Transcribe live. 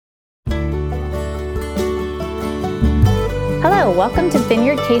Hello, welcome to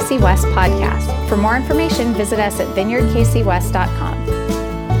Vineyard KC West podcast. For more information, visit us at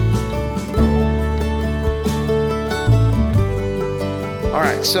vineyardkcwest.com. All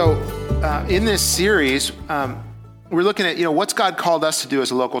right, so in this series, we're looking at, what's God called us to do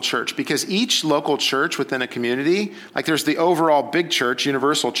as a local church? Because each local church within a community, like there's the overall big church,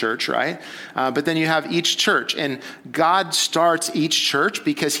 universal church, right? But then you have each church, and God starts each church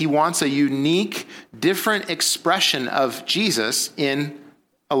because he wants a unique, different expression of Jesus in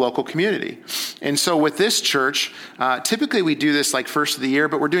a local community. And so with this church, typically we do this like first of the year,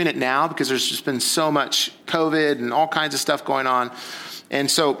 but we're doing it now because there's just been so much COVID and all kinds of stuff going on.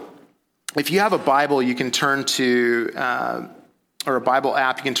 And so if you have a Bible, you can turn to, or a Bible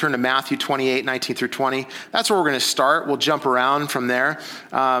app, you can turn to Matthew 28, 19 through 20. That's where we're going to start. We'll jump around from there.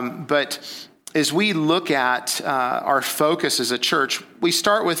 But as we look at our focus as a church, we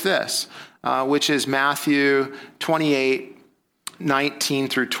start with this, which is Matthew 28, 19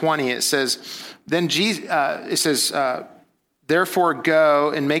 through 20. It says, therefore go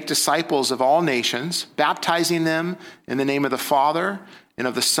and make disciples of all nations, baptizing them in the name of the Father and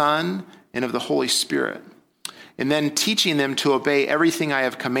of the Son and of the Holy Spirit, and then teaching them to obey everything I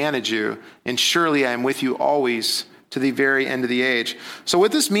have commanded you, and surely I am with you always to the very end of the age. So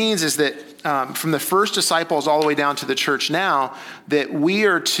what this means is that from the first disciples all the way down to the church now, that we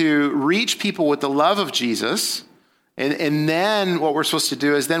are to reach people with the love of Jesus, and then what we're supposed to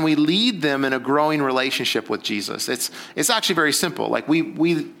do is then we lead them in a growing relationship with Jesus. It's actually very simple. Like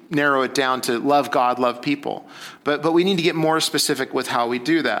we narrow it down to love God, love people. But we need to get more specific with how we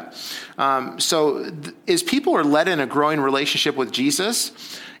do that. As people are led in a growing relationship with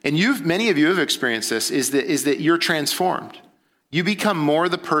Jesus, and many of you have experienced this, is that you're transformed. You become more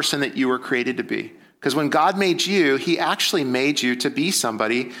the person that you were created to be. Because when God made you, he actually made you to be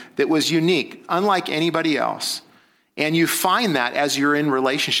somebody that was unique, unlike anybody else. And you find that as you're in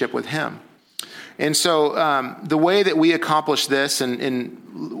relationship with him. And so the way that we accomplish this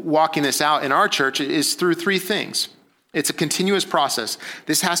and walking this out in our church is through three things. It's a continuous process.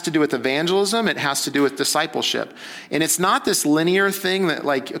 This has to do with evangelism. It has to do with discipleship. And it's not this linear thing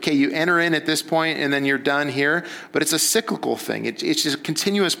that you enter in at this point and then you're done here, but it's a cyclical thing. It's just a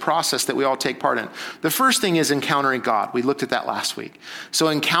continuous process that we all take part in. The first thing is encountering God. We looked at that last week. So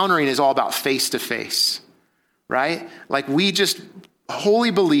encountering is all about face-to-face. Right? Like we just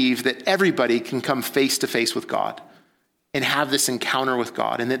wholly believe that everybody can come face to face with God and have this encounter with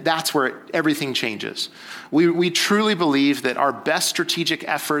God, and that's where everything changes. We truly believe that our best strategic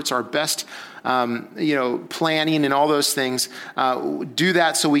efforts, our best planning and all those things, do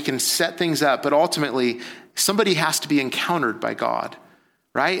that so we can set things up, but ultimately somebody has to be encountered by God,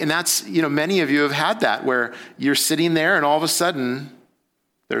 right? And that's, many of you have had that where you're sitting there and all of a sudden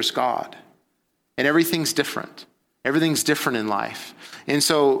there's God. And everything's different. Everything's different in life. And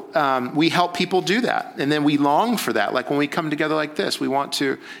so we help people do that. And then we long for that. Like when we come together like this, we want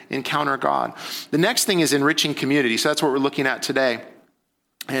to encounter God. The next thing is enriching community. So that's what we're looking at today.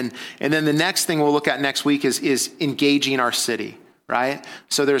 And then the next thing we'll look at next week is engaging our city, right?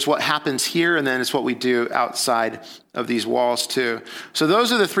 So there's what happens here, and then it's what we do outside of these walls too. So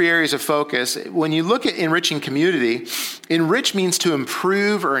those are the three areas of focus. When you look at enriching community, enrich means to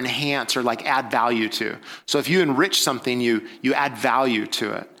improve or enhance or add value to. So if you enrich something, you add value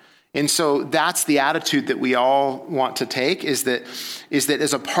to it. And so that's the attitude that we all want to take, is that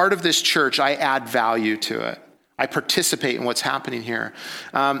as a part of this church, I add value to it. I participate in what's happening here.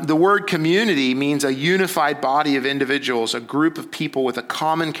 The word community means a unified body of individuals, a group of people with a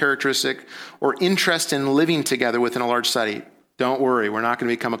common characteristic or interest in living together within a large city. Don't worry, we're not going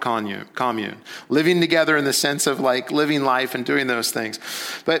to become a commune. Living together in the sense of living life and doing those things.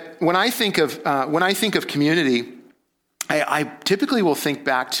 But when I think of community, I typically will think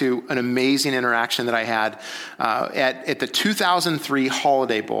back to an amazing interaction that I had at the 2003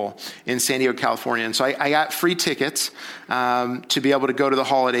 Holiday Bowl in San Diego, California. And so I got free tickets to be able to go to the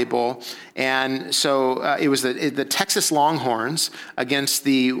Holiday Bowl. And so it was the Texas Longhorns against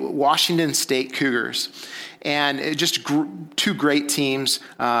the Washington State Cougars. And just two great teams.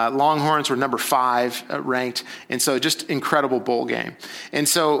 Longhorns were number 5 ranked. And so just incredible bowl game. And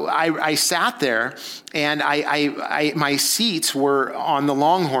so I sat there, and my seats were on the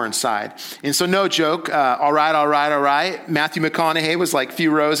Longhorn side. And so no joke, all right. Matthew McConaughey was a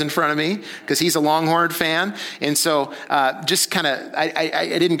few rows in front of me because he's a Longhorn fan. And so just kind of,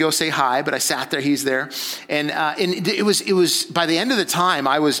 I didn't go say hi, but I sat there, he's there. And it was by the end of the time,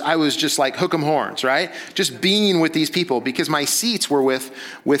 I was just hook 'em horns, right? Just being with these people, because my seats were with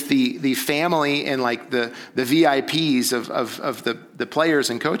the family and the VIPs of the players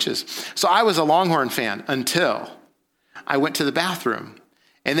and coaches. So I was a Longhorn fan until I went to the bathroom.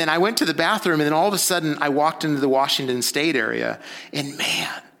 And then I went to the bathroom, and then all of a sudden I walked into the Washington State area, and man,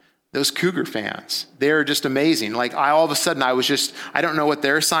 those Cougar fans, they're just amazing. Like all of a sudden I don't know what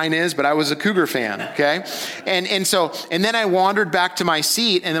their sign is, but I was a Cougar fan, okay? And then I wandered back to my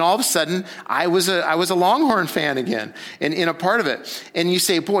seat, and then all of a sudden I was a Longhorn fan again, and in a part of it. And you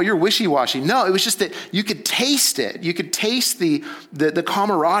say, boy, you're wishy-washy. No, it was just that you could taste it. You could taste the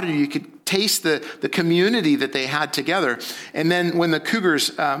camaraderie. You could taste the community that they had together. And then when the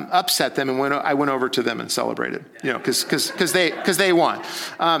Cougars upset them, and I went over to them and celebrated, because they won.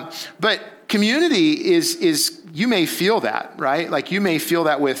 But community is you may feel that, right? Like you may feel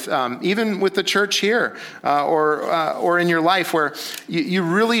that with even with the church here or in your life, where you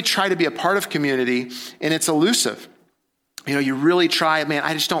really try to be a part of community, and it's elusive. You really try, man,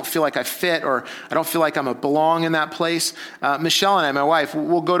 I just don't feel like I fit, or I don't feel like I'm a belong in that place. Michelle and I, my wife,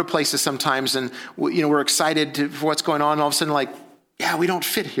 we'll go to places sometimes, and we're excited for what's going on, and all of a sudden, like, yeah, we don't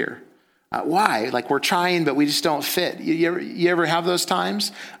fit here. Why? Like, we're trying, but we just don't fit. You ever have those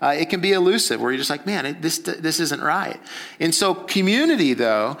times? It can be elusive, where you're just like, man, this isn't right. And so community,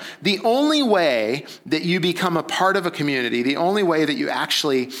 though, the only way that you become a part of a community, the only way that you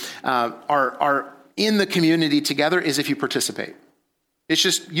actually are in the community together is if you participate. It's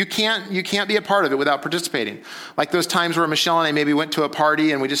just, you can't be a part of it without participating. Like those times where Michelle and I maybe went to a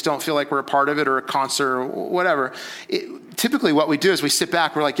party and we just don't feel like we're a part of it, or a concert or whatever. Typically what we do is we sit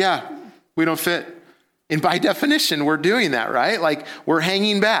back, we're like, yeah, we don't fit. And by definition, we're doing that, right? Like we're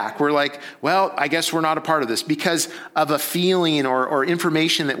hanging back. We're like, well, I guess we're not a part of this because of a feeling or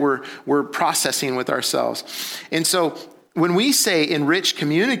information that we're processing with ourselves. And so when we say enrich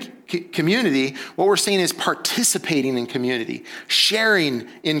community, what we're saying is participating in community, sharing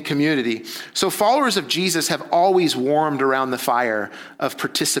in community. So followers of Jesus have always warmed around the fire of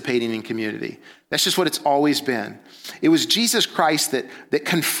participating in community. That's just what it's always been. It was Jesus Christ that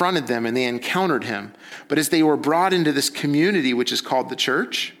confronted them, and they encountered him. But as they were brought into this community, which is called the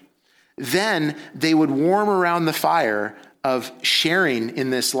church, then they would warm around the fire of sharing in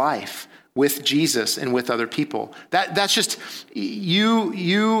this life with Jesus and with other people. That's just,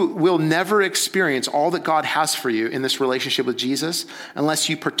 you will never experience all that God has for you in this relationship with Jesus unless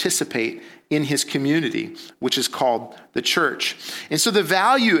you participate in his community, which is called the church. And so the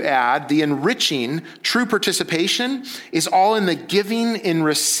value add, the enriching, true participation is all in the giving and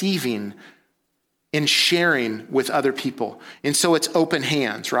receiving and sharing with other people. And so it's open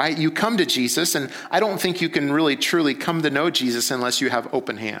hands, right? You come to Jesus, and I don't think you can really truly come to know Jesus unless you have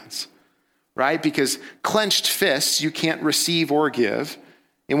open hands. Right? Because clenched fists, you can't receive or give.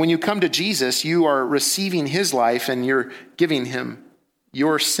 And when you come to Jesus, you are receiving his life, and you're giving him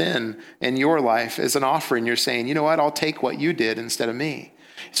your sin and your life as an offering. You're saying, you know what? I'll take what you did instead of me.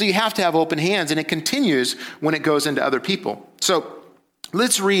 So you have to have open hands, and it continues when it goes into other people. So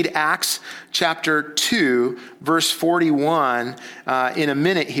let's read Acts chapter 2, verse 41 in a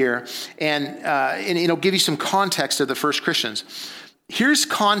minute here, and it'll give you some context of the first Christians. Here's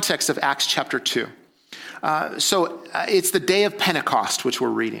context of Acts chapter 2. So it's the day of Pentecost, which we're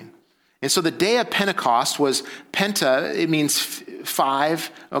reading. And so the day of Pentecost was penta, it means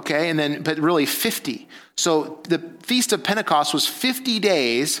 5, okay, but really 50. So the Feast of Pentecost was 50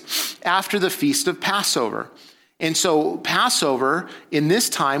 days after the Feast of Passover. And so Passover, in this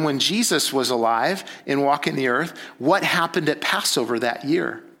time when Jesus was alive and walking the earth, what happened at Passover that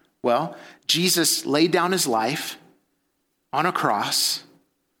year? Well, Jesus laid down his life on a cross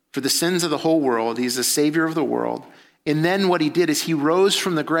for the sins of the whole world. He's the Savior of the world. And then what he did is he rose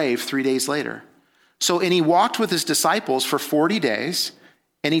from the grave 3 days later. And he walked with his disciples for 40 days,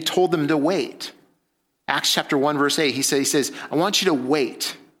 and he told them to wait. Acts chapter 1, verse 8, he says, I want you to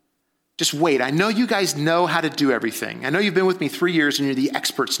wait. Just wait. I know you guys know how to do everything. I know you've been with me 3 years, and you're the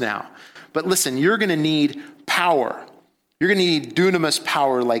experts now. But listen, you're going to need power. You're going to need dunamis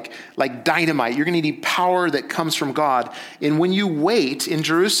power, like dynamite. You're going to need power that comes from God. And when you wait in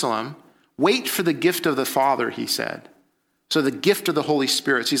Jerusalem, wait for the gift of the Father, he said. So the gift of the Holy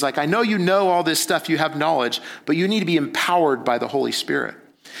Spirit. So he's like, I know you know all this stuff, you have knowledge, but you need to be empowered by the Holy Spirit.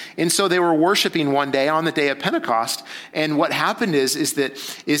 And so they were worshiping one day on the day of Pentecost. And what happened is that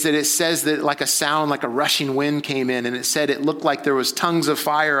it says that like a sound, like a rushing wind came in, and it said it looked like there was tongues of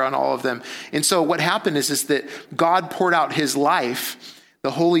fire on all of them. And so what happened is that God poured out his life,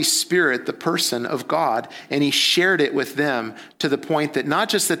 the Holy Spirit, the person of God, and he shared it with them to the point that not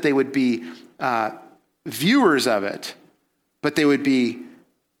just that they would be viewers of it, but they would be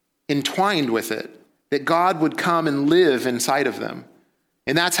entwined with it, that God would come and live inside of them.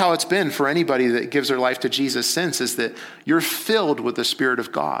 And that's how it's been for anybody that gives their life to Jesus since, is that you're filled with the Spirit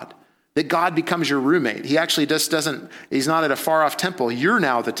of God. that God becomes your roommate. He actually he's not at a far off temple. You're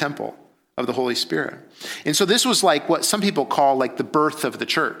now the temple of the Holy Spirit. And so this was like what some people call like the birth of the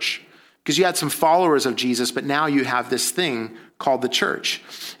church, because you had some followers of Jesus, but now you have this thing called the church.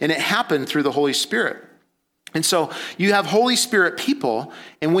 And it happened through the Holy Spirit. And so you have Holy Spirit people,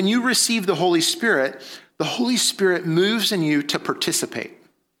 and when you receive the Holy Spirit moves in you to participate.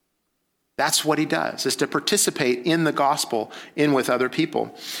 That's what he does, is to participate in the gospel, in with other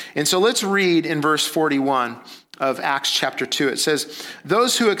people. And so let's read in verse 41 of Acts chapter 2. It says,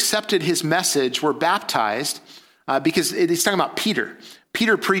 those who accepted his message were baptized, because he's talking about Peter.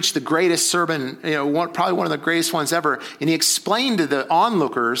 Peter preached the greatest sermon, probably one of the greatest ones ever, and he explained to the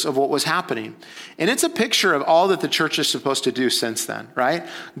onlookers of what was happening. And it's a picture of all that the church is supposed to do since then, right?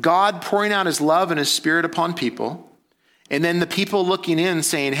 God pouring out his love and his spirit upon people, and then the people looking in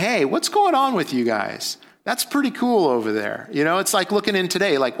saying, hey, what's going on with you guys? That's pretty cool over there. It's like looking in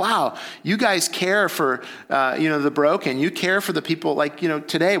today, like, wow, you guys care for, the broken. You care for the people, like,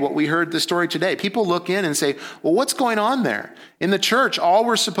 today, what we heard the story today. People look in and say, well, what's going on there? In the church, all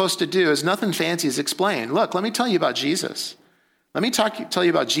we're supposed to do is nothing fancy is explain. Look, let me tell you about Jesus. Let me tell you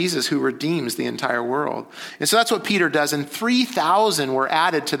about Jesus who redeems the entire world. And so that's what Peter does. And 3,000 were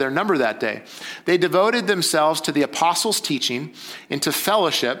added to their number that day. They devoted themselves to the apostles' teaching and to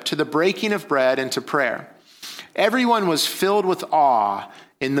fellowship, to the breaking of bread and to prayer. Everyone was filled with awe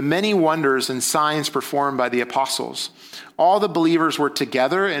in the many wonders and signs performed by the apostles. All the believers were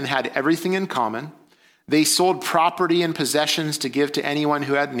together and had everything in common. They sold property and possessions to give to anyone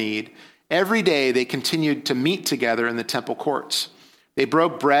who had need. Every day they continued to meet together in the temple courts. They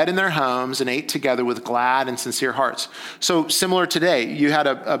broke bread in their homes and ate together with glad and sincere hearts. So similar today, you had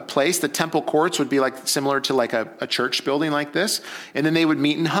a place, the temple courts would be like similar to like a church building like this. And then they would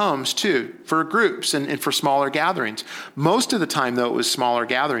meet in homes too, for groups and for smaller gatherings. Most of the time though, it was smaller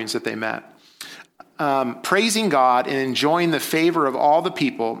gatherings that they met. Praising God and enjoying the favor of all the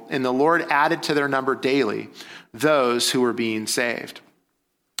people, and the Lord added to their number daily those who were being saved.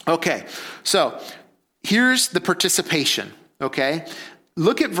 Okay, so here's the participation, okay?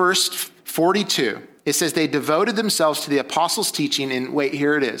 Look at verse 42. It says they devoted themselves to the apostles' teaching, and wait,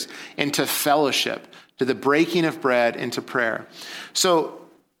 here it is, and to fellowship, to the breaking of bread and to prayer. So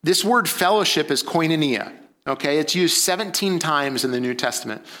this word fellowship is koinonia, okay? It's used 17 times in the New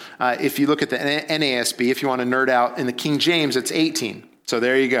Testament. If you look at the NASB, if you want to nerd out, in the King James, it's 18. So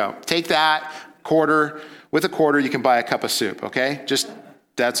there you go. Take that quarter. With a quarter, you can buy a cup of soup, okay?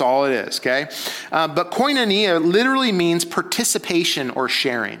 That's all it is, okay? But koinonia literally means participation or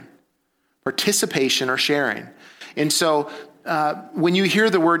sharing. Participation or sharing. And so when you hear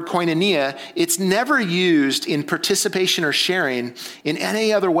the word koinonia, it's never used in participation or sharing in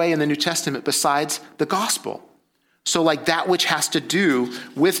any other way in the New Testament besides the gospel. So like that which has to do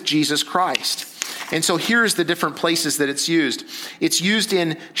with Jesus Christ. And so here's the different places that it's used. It's used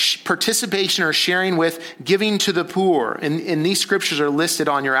in participation or sharing with, giving to the poor. And these scriptures are listed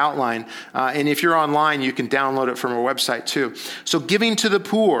on your outline. And if you're online, you can download it from our website too. So giving to the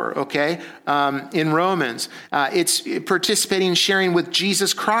poor, okay, in Romans. It's participating, sharing with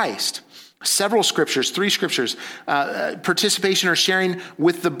Jesus Christ. Several scriptures, 3 scriptures, participation or sharing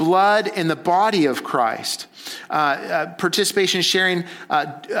with the blood and the body of Christ. Participation, sharing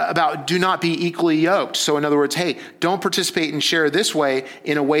about do not be equally yoked. So in other words, hey, don't participate and share this way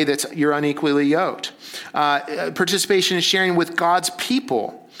in a way that's you're unequally yoked. Participation and sharing with God's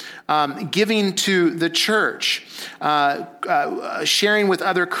people. Giving to the church, sharing with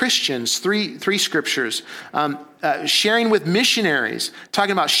other Christians, three scriptures, sharing with missionaries,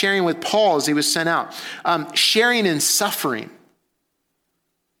 talking about sharing with Paul as he was sent out, sharing in suffering,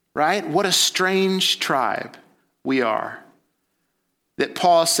 right? What a strange tribe we are. That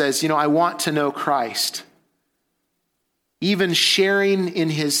Paul says, I want to know Christ, even sharing in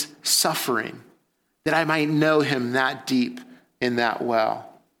his suffering, that I might know him that deep and that well.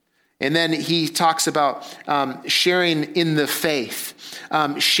 And then he talks about sharing in the faith,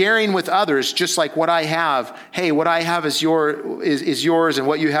 sharing with others, just like what I have. Hey, what I have is yours, and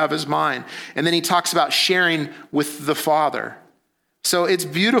what you have is mine. And then he talks about sharing with the Father. So it's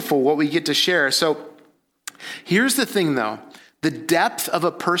beautiful what we get to share. So here's the thing, though. The depth of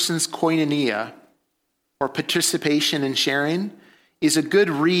a person's koinonia, or participation in sharing, is a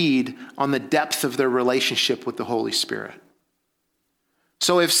good read on the depth of their relationship with the Holy Spirit.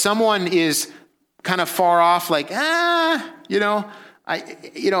 So if someone is kind of far off, like,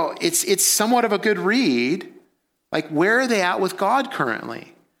 it's somewhat of a good read. Like, where are they at with God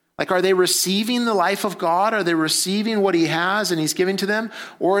currently? Like, are they receiving the life of God? Are they receiving what he has and he's giving to them?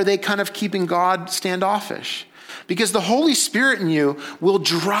 Or are they kind of keeping God standoffish? Because the Holy Spirit in you will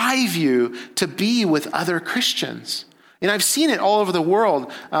drive you to be with other Christians. And I've seen it all over the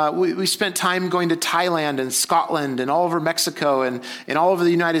world. We spent time going to Thailand and Scotland and all over Mexico and all over the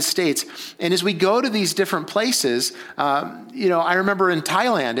United States. And as we go to these different places, I remember in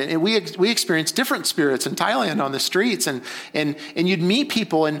Thailand, and we experienced different spirits in Thailand on the streets. And you'd meet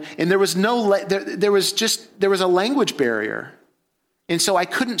people, and there was there was a language barrier. And so I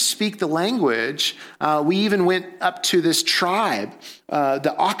couldn't speak the language. We even went up to this tribe,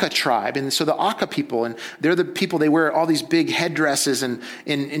 the Aka tribe. And so the Aka people, and they're the people, they wear all these big headdresses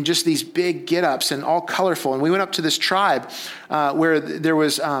and just these big get-ups and all colorful. And we went up to this tribe where there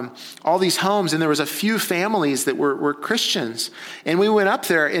was all these homes, and there was a few families that were Christians. And we went up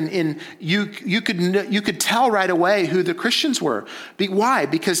there, and you could tell right away who the Christians were. Why?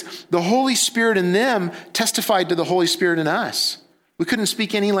 Because the Holy Spirit in them testified to the Holy Spirit in us. We couldn't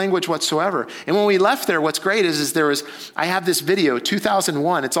speak any language whatsoever. And when we left there, what's great is I have this video,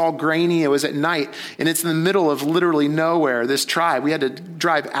 2001. It's all grainy. It was at night, and it's in the middle of literally nowhere, this tribe. We had to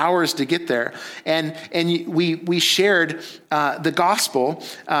drive hours to get there. And we shared the gospel.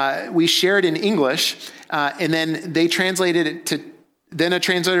 We shared in English, and then they translated it to, then a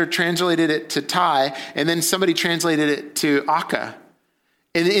translator translated it to Thai, and then somebody translated it to Aka.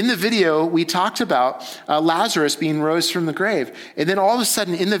 And in the video, we talked about Lazarus being rose from the grave. And then all of a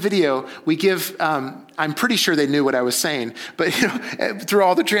sudden in the video, we give, I'm pretty sure they knew what I was saying, but through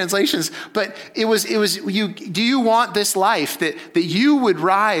all the translations, but it was do you want this life that you would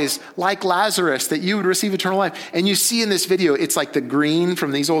rise like Lazarus, that you would receive eternal life? And you see in this video, it's like the green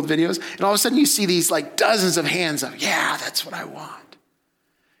from these old videos. And all of a sudden you see these like dozens of hands of, yeah, that's what I want.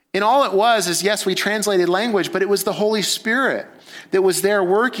 And all it was is, yes, we translated language, but it was the Holy Spirit that was there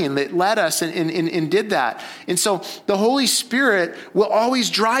working, that led us and did that. And so the Holy Spirit will always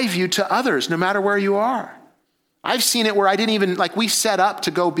drive you to others, no matter where you are. I've seen it where I didn't even, we set up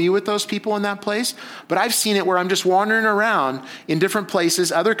to go be with those people in that place, but I've seen it where I'm just wandering around in different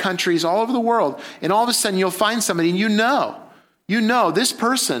places, other countries, all over the world, and all of a sudden you'll find somebody and you know this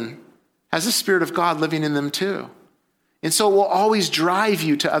person has the Spirit of God living in them too. And so it will always drive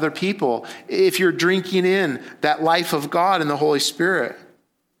you to other people if you're drinking in that life of God and the Holy Spirit.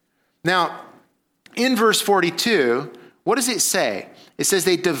 Now, in verse 42, what does it say? It says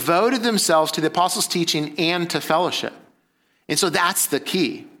they devoted themselves to the apostles' teaching and to fellowship. And so that's the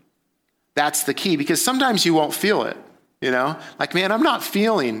key. That's the key, because sometimes you won't feel it, Like, man, I'm not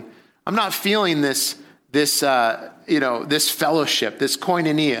feeling this fellowship, this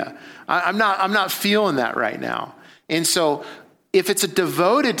koinonia. I'm not feeling that right now. And so if it's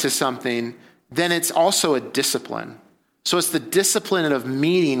devoted to something, then it's also a discipline. So it's the discipline of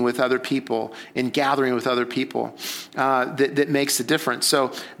meeting with other people and gathering with other people that makes the difference.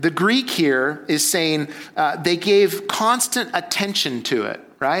 So the Greek here is saying they gave constant attention to it,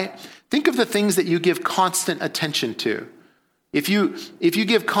 right? Think of the things that you give constant attention to. If you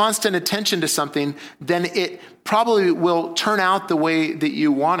give constant attention to something, then it probably will turn out the way that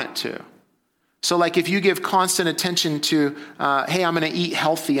you want it to. So like if you give constant attention to, hey, I'm going to eat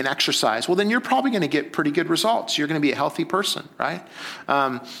healthy and exercise, well, then you're probably going to get pretty good results. You're going to be a healthy person, right?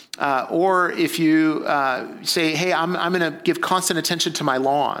 Or if you say, hey, I'm going to give constant attention to my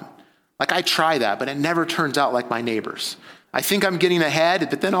lawn. Like I try that, but it never turns out like my neighbors. I think I'm getting ahead,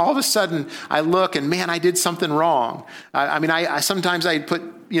 but then all of a sudden I look and man, I did something wrong. I sometimes I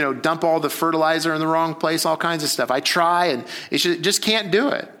dump all the fertilizer in the wrong place, all kinds of stuff. I try and just can't do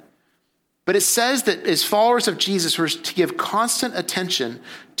it. But it says that as followers of Jesus, we're to give constant attention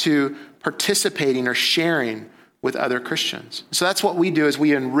to participating or sharing with other Christians. So that's what we do as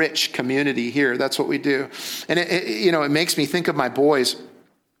we enrich community here. That's what we do. And it makes me think of my boys.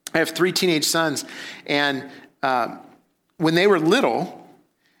 I have 3 teenage sons, and when they were little,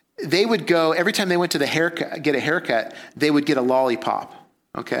 they would go, every time they went to get a haircut, they would get a lollipop,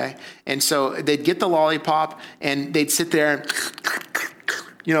 okay? And so they'd get the lollipop, and they'd sit there and,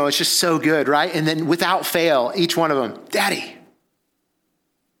 it's just so good, right? And then without fail, each one of them, Daddy,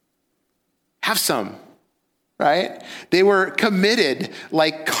 have some, right? They were committed,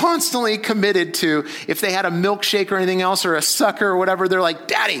 like constantly committed to, if they had a milkshake or anything else or a sucker or whatever, they're like,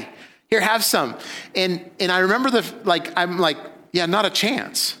 Daddy, here, have some. And I remember I'm like, yeah, not a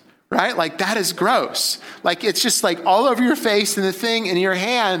chance, right? Like that is gross. Like it's just like all over your face and the thing in your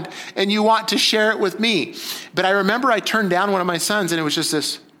hand, and you want to share it with me. But I remember I turned down one of my sons, and it was just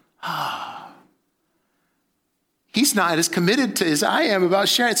this, he's not as committed to as I am about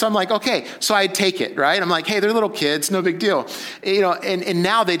sharing it. So I'm like, okay, so I'd take it, right? I'm like, hey, they're little kids, no big deal. And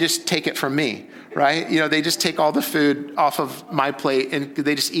now they just take it from me, right? They just take all the food off of my plate and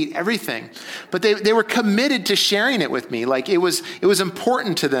they just eat everything. But they were committed to sharing it with me. Like it was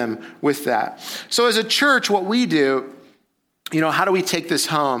important to them with that. So as a church, what we do, how do we take this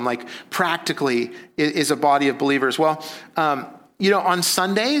home? Like practically is a body of believers. Well, on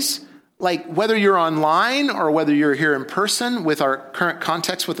Sundays, like whether you're online or whether you're here in person with our current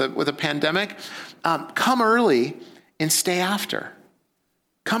context with a pandemic, come early and stay after.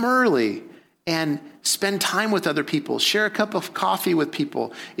 Come early and spend time with other people. Share a cup of coffee with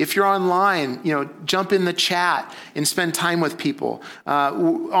people. If you're online, jump in the chat and spend time with people.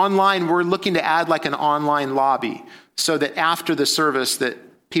 Online, we're looking to add like an online lobby so that after the service that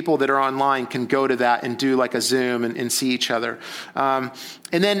people that are online can go to that and do like a Zoom and see each other. And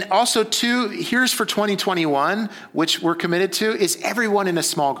then also too, here's for 2021, which we're committed to, is everyone in a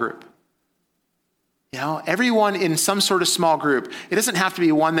small group. Everyone in some sort of small group. It doesn't have to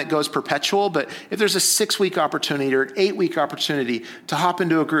be one that goes perpetual, but if there's a 6-week opportunity or an 8-week opportunity to hop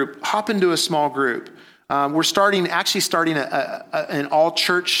into a group, hop into a small group. We're starting an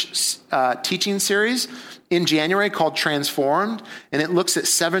all-church teaching series in January called Transformed, and it looks at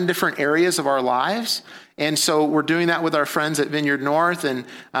 7 different areas of our lives. And so we're doing that with our friends at Vineyard North, and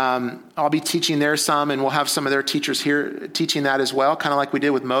I'll be teaching there some, and we'll have some of their teachers here teaching that as well, kind of like we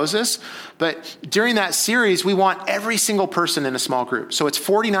did with Moses. But during that series, we want every single person in a small group. So it's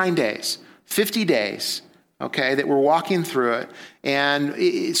 49 days, 50 days, okay, that we're walking through it.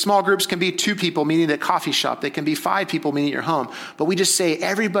 And small groups can be 2 people meeting at a coffee shop. They can be 5 people meeting at your home. But we just say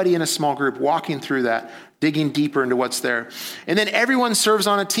everybody in a small group walking through that, digging deeper into what's there. And then everyone serves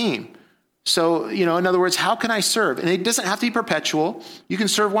on a team. So, in other words, how can I serve? And it doesn't have to be perpetual. You can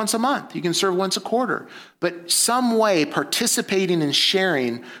serve once a month. You can serve once a quarter. But some way participating and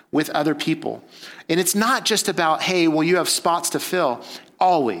sharing with other people. And it's not just about, hey, well, you have spots to fill.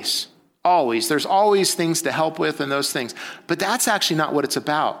 Always. There's always things to help with and those things. But that's actually not what it's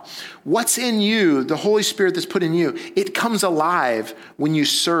about. What's in you, the Holy Spirit that's put in you, it comes alive when you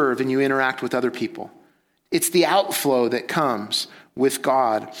serve and you interact with other people. It's the outflow that comes with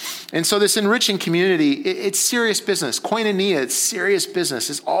God. And so this enriching community, it's serious business. Koinonia, it's serious business.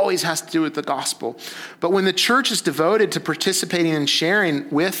 It always has to do with the gospel. But when the church is devoted to participating and sharing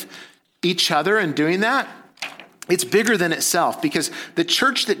with each other and doing that, it's bigger than itself, because the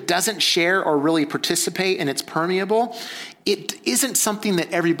church that doesn't share or really participate and it's permeable, it isn't something that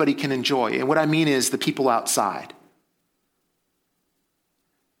everybody can enjoy. And what I mean is the people outside.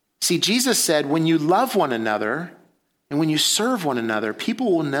 See, Jesus said, when you love one another and when you serve one another,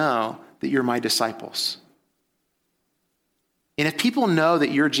 people will know that you're my disciples. And if people know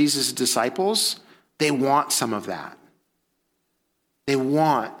that you're Jesus' disciples, they want some of that. They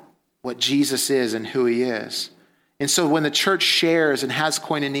want what Jesus is and who he is. And so when the church shares and has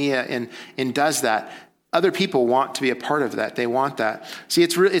koinonia and does that, other people want to be a part of that. They want that. See,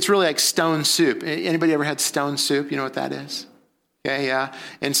 it's really like stone soup. Anybody ever had stone soup? You know what that is? Okay, yeah.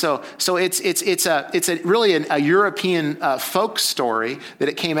 And so it's really a European folk story that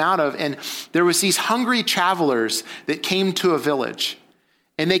it came out of. And there was these hungry travelers that came to a village,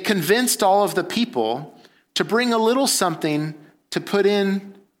 and they convinced all of the people to bring a little something to put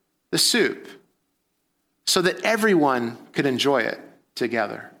in the soup so that everyone could enjoy it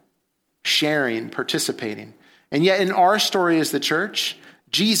together, sharing, participating. And yet in our story as the church,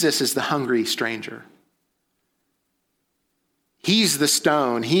 Jesus is the hungry stranger. He's the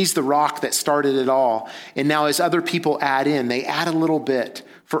stone. He's the rock that started it all. And now as other people add in, they add a little bit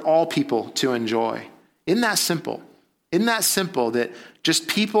for all people to enjoy. Isn't that simple? Isn't that simple that just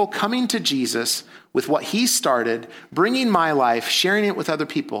people coming to Jesus with what he started, bringing my life, sharing it with other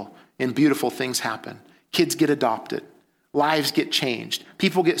people, and beautiful things happen. Kids get adopted. Lives get changed.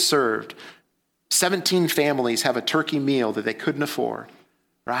 People get served. 17 families have a turkey meal that they couldn't afford,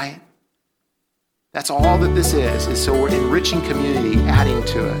 right? That's all that this is so we're enriching community, adding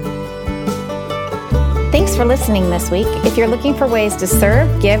to it. Thanks for listening this week. If you're looking for ways to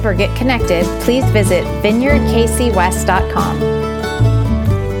serve, give, or get connected, please visit vineyardkcwest.com.